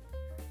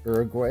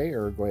 Uruguay.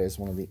 Uruguay is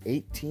one of the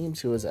 8 teams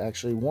who has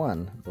actually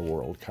won the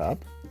World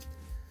Cup.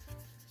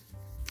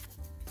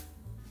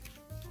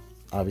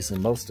 Obviously,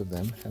 most of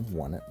them have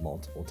won it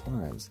multiple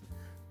times.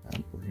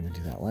 We're going to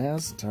do that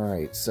last. All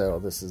right, so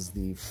this is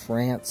the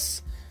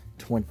France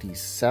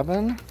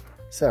 27.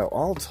 So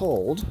all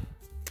told,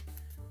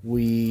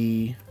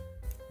 we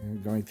are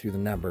going through the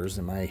numbers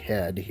in my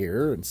head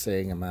here and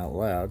saying them out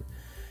loud.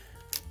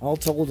 All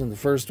told, in the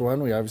first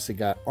one, we obviously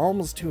got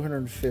almost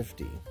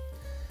 250.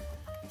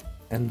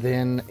 And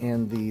then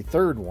in the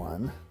third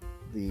one,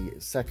 the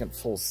second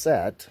full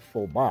set,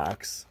 full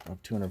box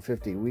of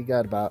 250, we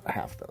got about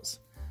half those.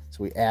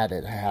 So we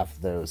added half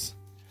those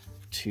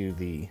to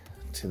the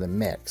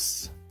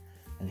mix.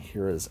 And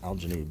here is Al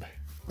Janoub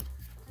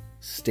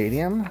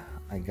Stadium.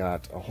 I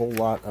got a whole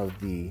lot of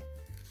the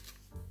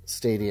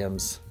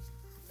stadiums.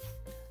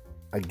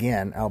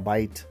 Again, Al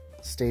Bayt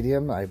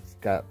Stadium. I've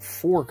got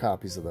 4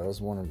 copies of those.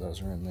 One of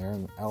those are in there.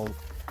 And Al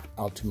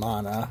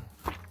Tumana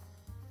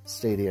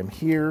Stadium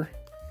here.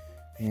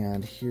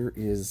 And here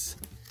is,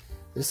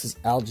 this is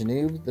Al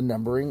Janoub. The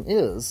numbering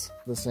is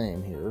the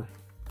same here.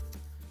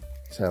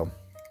 So,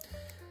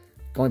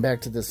 going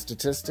back to the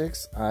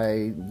statistics,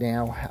 I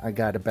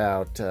got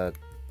about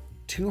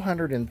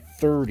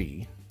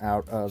 230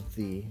 out of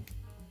the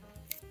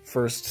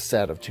first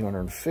set of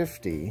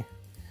 250,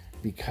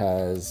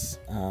 because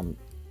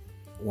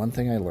one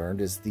thing I learned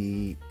is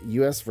the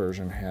US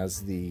version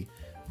has the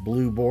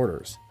blue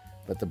borders,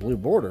 but the blue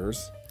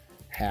borders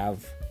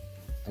have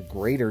a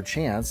greater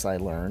chance, I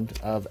learned,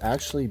 of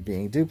actually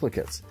being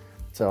duplicates.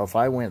 So if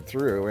I went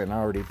through and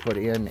already put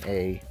in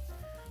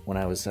when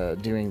I was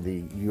doing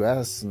the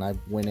US, and I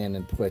went in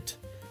and put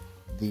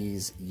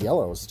these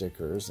yellow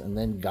stickers and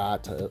then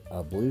got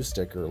a blue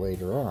sticker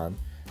later on,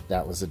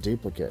 that was a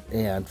duplicate.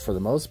 And for the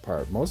most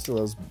part, most of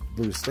those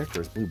blue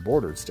stickers, blue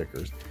bordered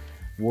stickers,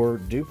 were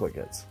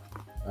duplicates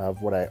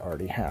of what I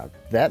already have.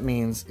 That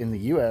means in the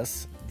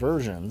US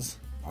versions,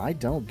 I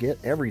don't get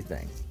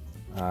everything.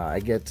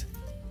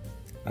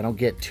 I don't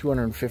get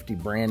 250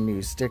 brand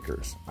new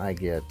stickers. I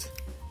get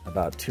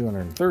about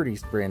 230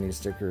 brand new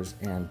stickers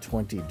and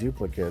 20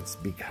 duplicates,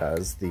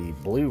 because the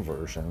blue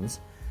versions,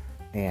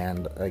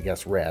 and I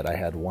guess red, I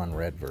had one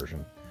red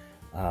version,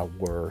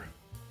 were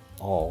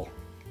all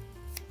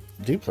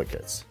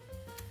duplicates.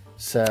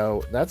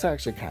 So that's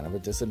actually kind of a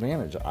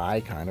disadvantage.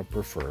 I kind of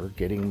prefer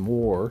getting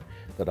more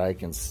that I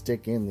can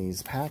stick in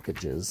these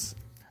packages,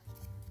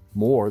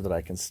 more that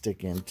I can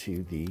stick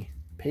into the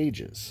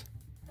pages.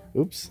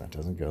 Oops, that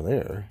doesn't go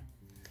there.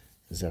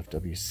 Is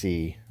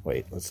FWC,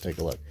 wait, let's take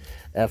a look.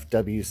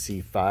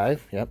 FWC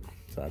 5, yep,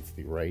 so that's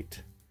the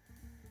right.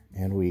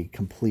 And we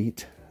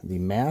complete the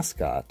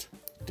mascot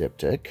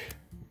diptych.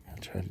 I'll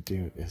try to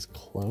do it as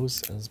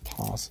close as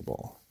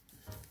possible.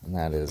 And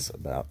that is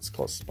about as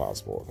close as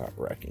possible without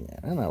wrecking it.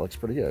 And that looks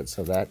pretty good.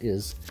 So that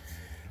is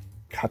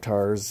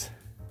Qatar's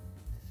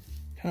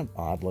kind of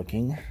odd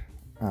looking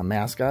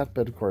mascot,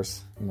 but of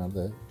course, you know,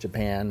 the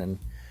Japan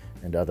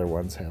and other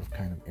ones have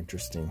kind of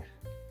interesting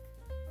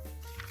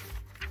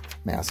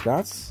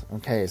mascots.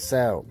 Okay,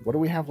 so what do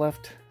we have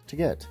left to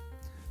get?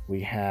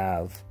 We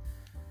have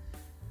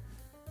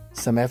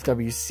some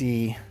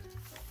FWC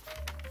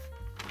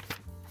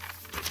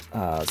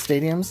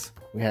stadiums.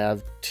 We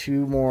have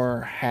 2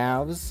 more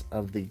halves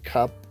of the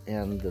cup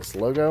and this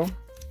logo.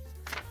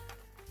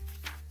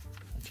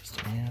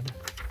 Just an ad.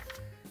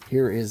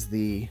 Here is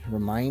the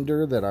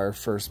reminder that our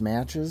first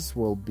matches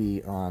will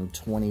be on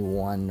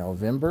 21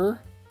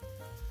 November.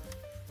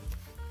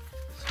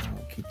 So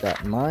keep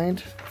that in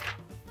mind.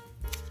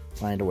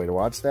 Find a way to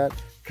watch that.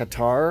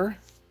 Qatar,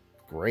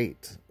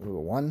 great. Ooh,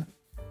 1,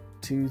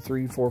 2,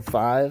 3, 4,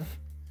 5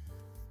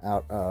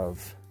 out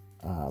of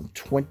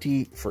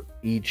 20 for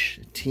each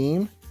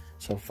team.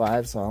 So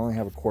 5, so I only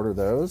have a quarter of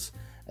those.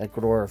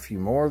 Ecuador, a few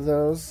more of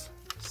those,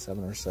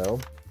 7 or so.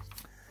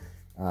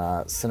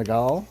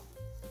 Senegal,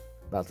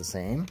 about the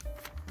same,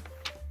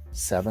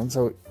 7.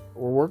 So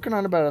we're working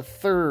on about a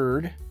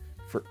third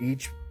for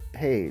each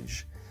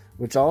page,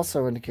 which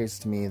also indicates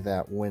to me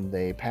that when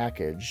they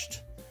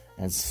packaged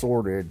and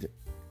sorted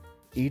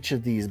each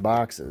of these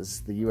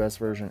boxes, the US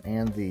version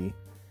and the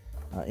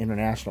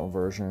international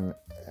version,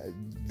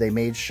 they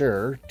made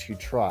sure to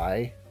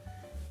try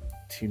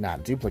to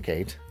not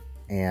duplicate,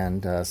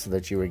 and so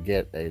that you would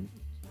get a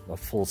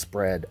full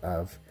spread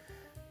of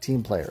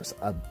team players.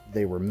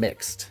 They were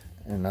mixed.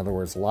 In other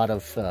words, a lot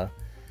of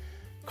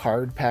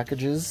card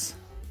packages,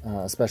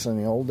 especially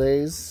in the old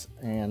days,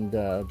 and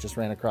just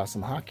ran across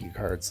some hockey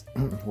cards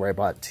where I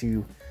bought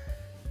 2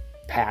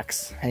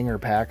 packs, hanger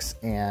packs,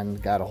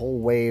 and got a whole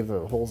wave,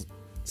 a whole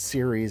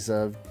series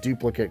of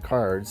duplicate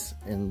cards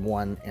in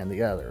one and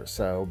the other.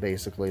 So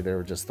basically they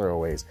were just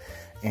throwaways.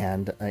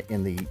 And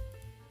in the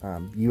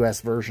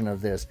US version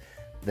of this,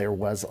 there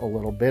was a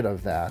little bit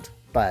of that.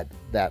 But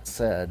that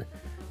said,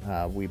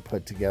 we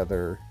put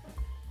together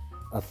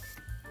a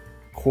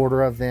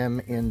quarter of them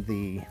in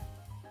the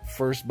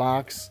first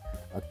box,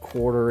 a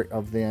quarter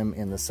of them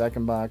in the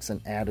second box,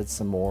 and added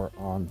some more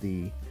on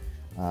the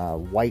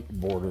white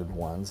bordered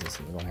ones. Let's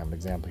see, we don't have an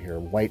example here.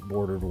 White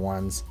bordered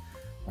ones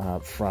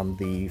from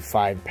the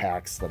 5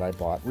 packs that I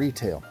bought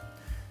retail.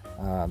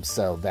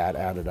 So that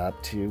added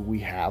up to, we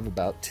have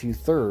about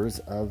 2/3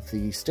 of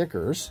the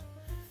stickers.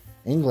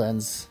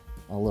 England's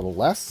a little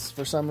less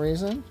for some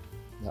reason.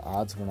 The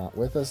odds were not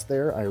with us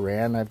there.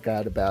 Iran, I've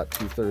got about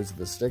 2/3 of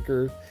the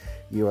stickers.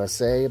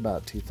 USA,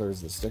 about 2/3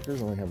 of the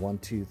stickers. Only have 1,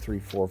 2, 3,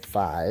 4,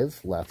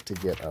 5 left to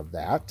get of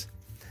that.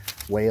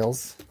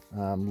 Wales,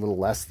 a little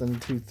less than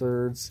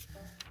 2/3.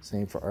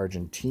 Same for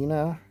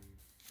Argentina.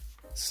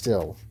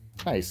 Still,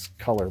 nice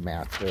color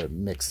match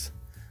mix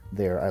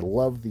there. I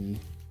love the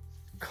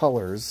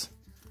colors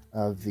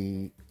of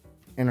the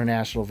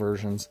international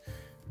versions.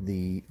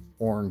 The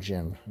orange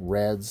and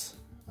reds,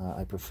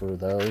 I prefer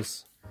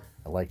those.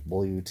 I like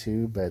blue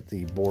too, but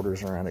the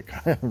borders around it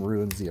kind of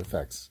ruins the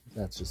effects.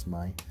 That's just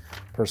my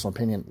personal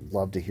opinion.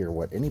 Love to hear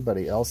what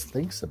anybody else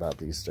thinks about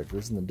these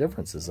stickers and the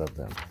differences of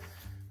them.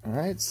 All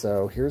right,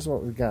 so here's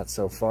what we've got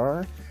so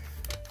far.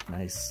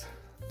 Nice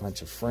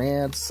bunch of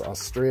France,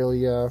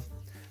 Australia,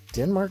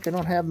 Denmark I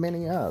don't have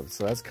many of,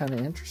 so that's kind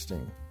of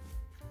interesting.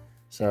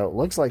 So it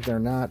looks like they're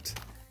not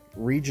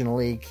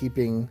regionally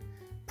keeping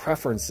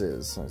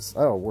preferences.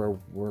 Oh,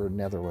 we're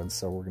Netherlands,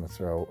 so we're going to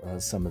throw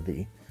some of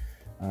the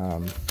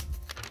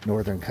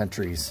northern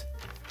countries,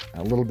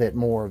 a little bit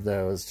more of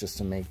those just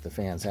to make the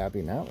fans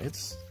happy. No,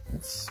 it's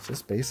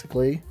just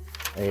basically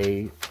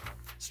a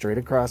straight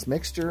across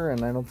mixture,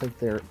 and I don't think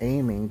they're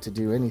aiming to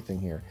do anything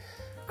here.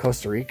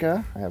 Costa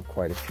Rica, I have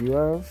quite a few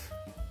of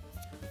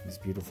these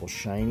beautiful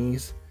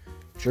shinies.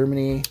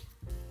 Germany,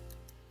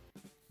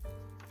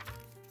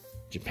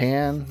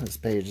 Japan, this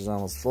page is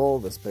almost full,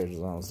 this page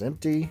is almost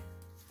empty.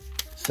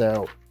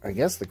 So I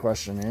guess the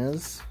question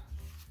is,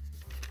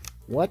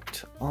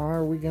 what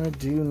are we going to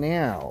do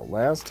now?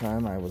 Last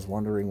time I was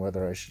wondering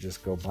whether I should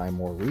just go buy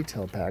more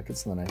retail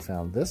packets, and then I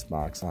found this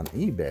box on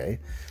eBay.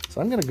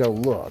 So I'm going to go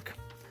look.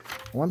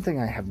 One thing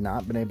I have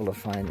not been able to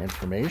find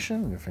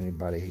information, and if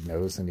anybody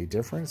knows any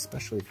different,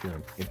 especially if you're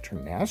an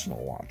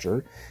international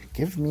watcher,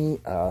 give me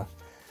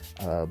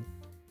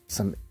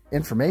some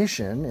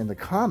information in the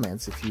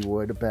comments, if you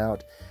would,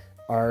 about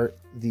are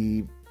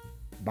the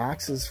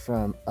boxes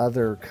from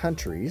other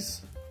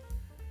countries.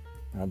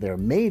 They're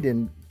made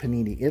in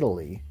Panini,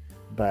 Italy,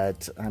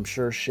 but I'm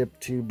sure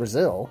shipped to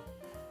Brazil.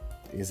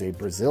 Is a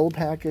Brazil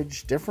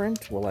package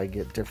different? Will I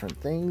get different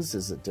things?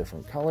 Is it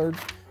different colored?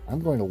 I'm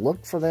going to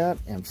look for that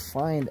and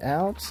find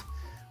out.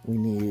 We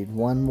need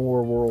 1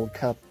 more World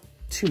Cup,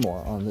 2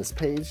 more on this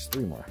page,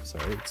 3 more.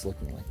 Sorry, it's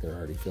looking like they're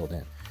already filled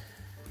in.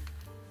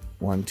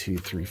 1, 2,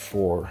 3,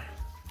 4,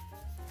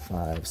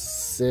 5,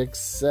 6,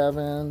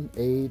 7,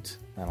 8.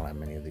 I don't have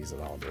many of these at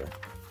all, do I?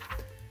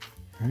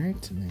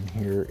 Alright, and then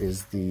here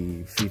is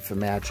the FIFA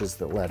matches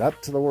that led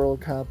up to the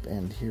World Cup,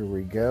 and here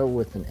we go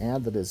with an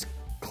ad that is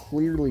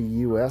clearly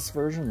US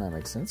version. That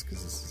makes sense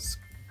because this is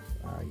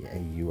a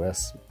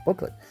US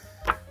booklet.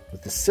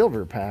 With the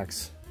silver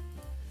packs,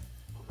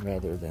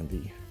 rather than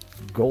the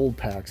gold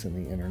packs in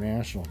the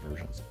international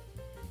versions.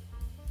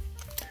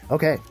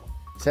 Okay,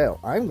 so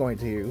I'm going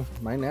to,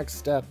 my next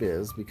step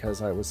is,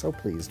 because I was so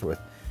pleased with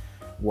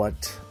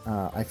what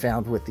I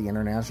found with the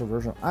international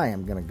version, I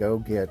am going to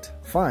go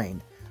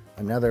find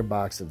another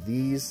box of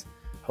these.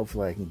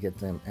 Hopefully I can get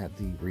them at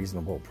the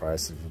reasonable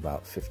price of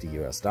about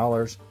 $50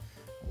 US,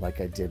 like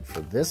I did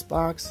for this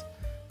box,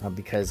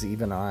 because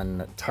even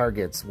on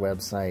Target's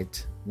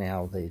website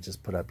now, they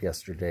just put up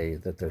yesterday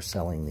that they're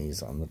selling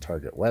these on the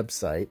Target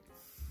website.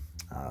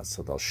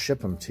 So they'll ship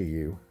them to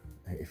you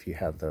if you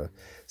have the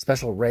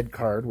special red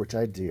card, which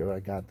I do. I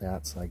got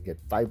that, so I get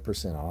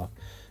 5% off.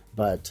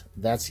 But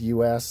that's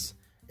US.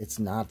 It's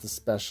not the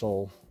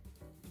special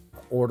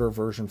order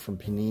version from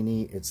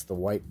Panini. It's the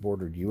white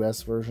bordered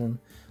US version.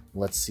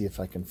 Let's see if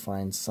I can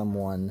find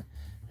someone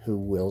who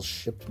will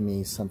ship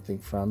me something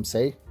from,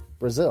 say,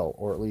 Brazil,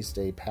 or at least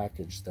a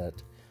package that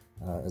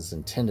is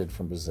intended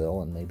from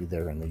Brazil, and maybe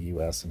they're in the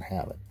US and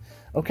have it.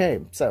 Okay,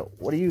 so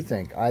what do you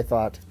think? I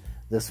thought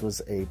this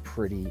was a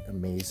pretty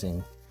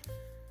amazing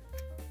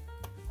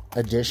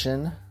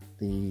addition.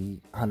 The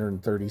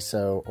 130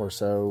 or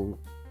so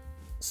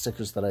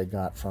stickers that I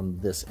got from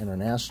this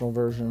international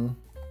version,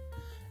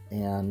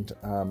 and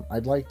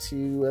I'd like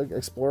to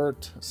explore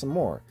it some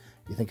more.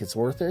 You think it's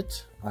worth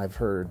it? I've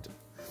heard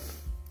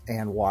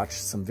and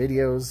watched some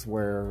videos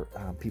where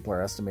people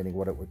are estimating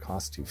what it would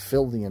cost to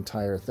fill the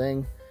entire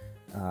thing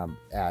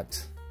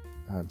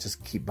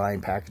just keep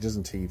buying packages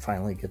until you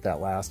finally get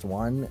that last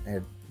one.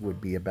 It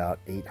would be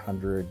about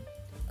 $800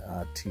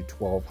 to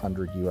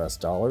 $1,200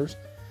 US.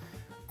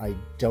 I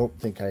don't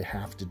think I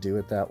have to do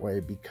it that way,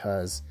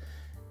 because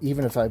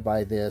even if I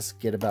buy this,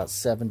 get about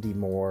 70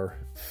 more,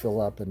 fill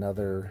up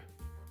another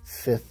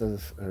fifth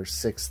or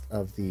sixth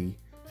of the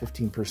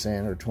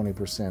 15% or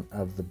 20%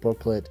 of the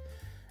booklet,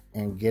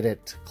 and get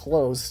it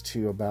close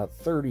to about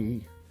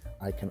 30,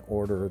 I can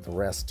order the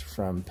rest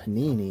from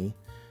Panini.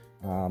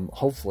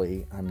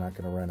 Hopefully I'm not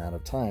going to run out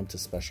of time to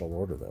special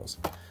order those.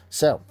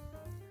 So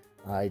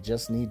I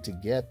just need to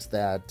get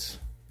that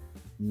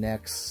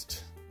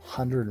next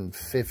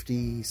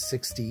 150,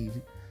 60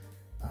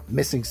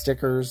 missing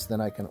stickers, then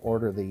I can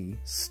order the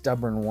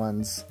stubborn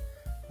ones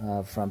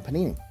from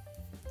Panini.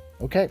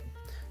 Okay,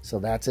 so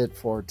that's it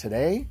for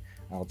today.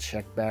 I'll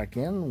check back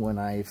in when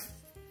I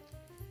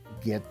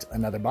get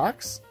another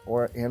box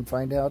and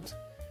find out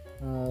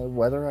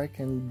whether I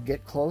can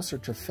get closer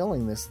to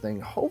filling this thing,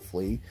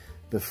 hopefully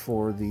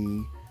before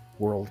the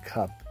World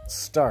Cup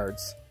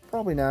starts.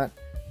 Probably not,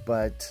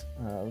 but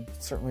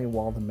certainly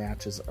while the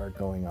matches are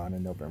going on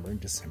in November and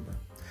December.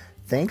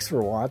 Thanks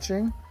for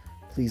watching.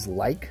 Please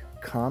like,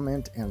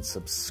 comment, and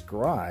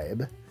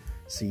subscribe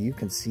so you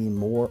can see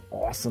more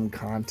awesome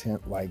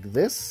content like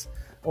this,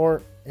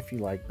 or if you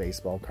like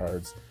baseball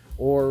cards,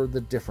 or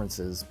the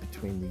differences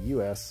between the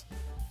US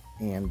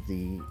and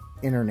the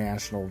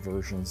international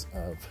versions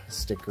of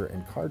sticker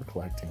and card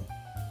collecting.